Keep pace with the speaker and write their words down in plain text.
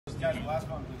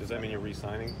Does that mean you're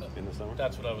re-signing in the summer?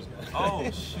 That's what I was going to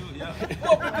Oh shoot, yeah.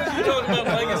 Well, because you're talking about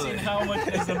legacy and how much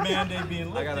is the mandate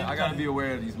being lifted. I gotta be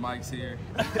aware of these mics here.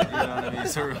 You know what I mean?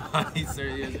 Certain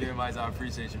ESPN mics, I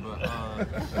appreciate you,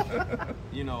 but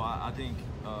you know, I think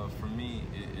for me,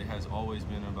 it has always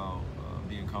been about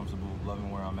being comfortable, loving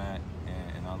where I'm at,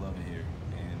 and I love it here.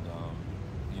 And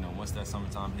you know, once that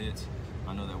summertime hits,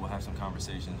 I know that we'll have some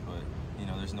conversations, but you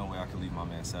know, there's no way I could leave my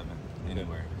man 7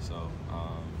 anywhere. So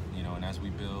you know, and as we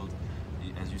build,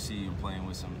 as you see, I'm playing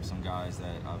with some guys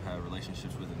that I've had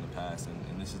relationships with in the past,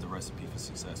 and this is the recipe for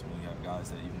success. When you have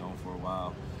guys that you've known for a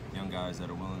while, young guys that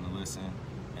are willing to listen,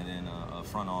 and then a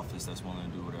front office that's willing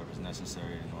to do whatever's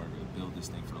necessary in order to build this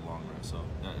thing for the long run. So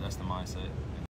that's the mindset.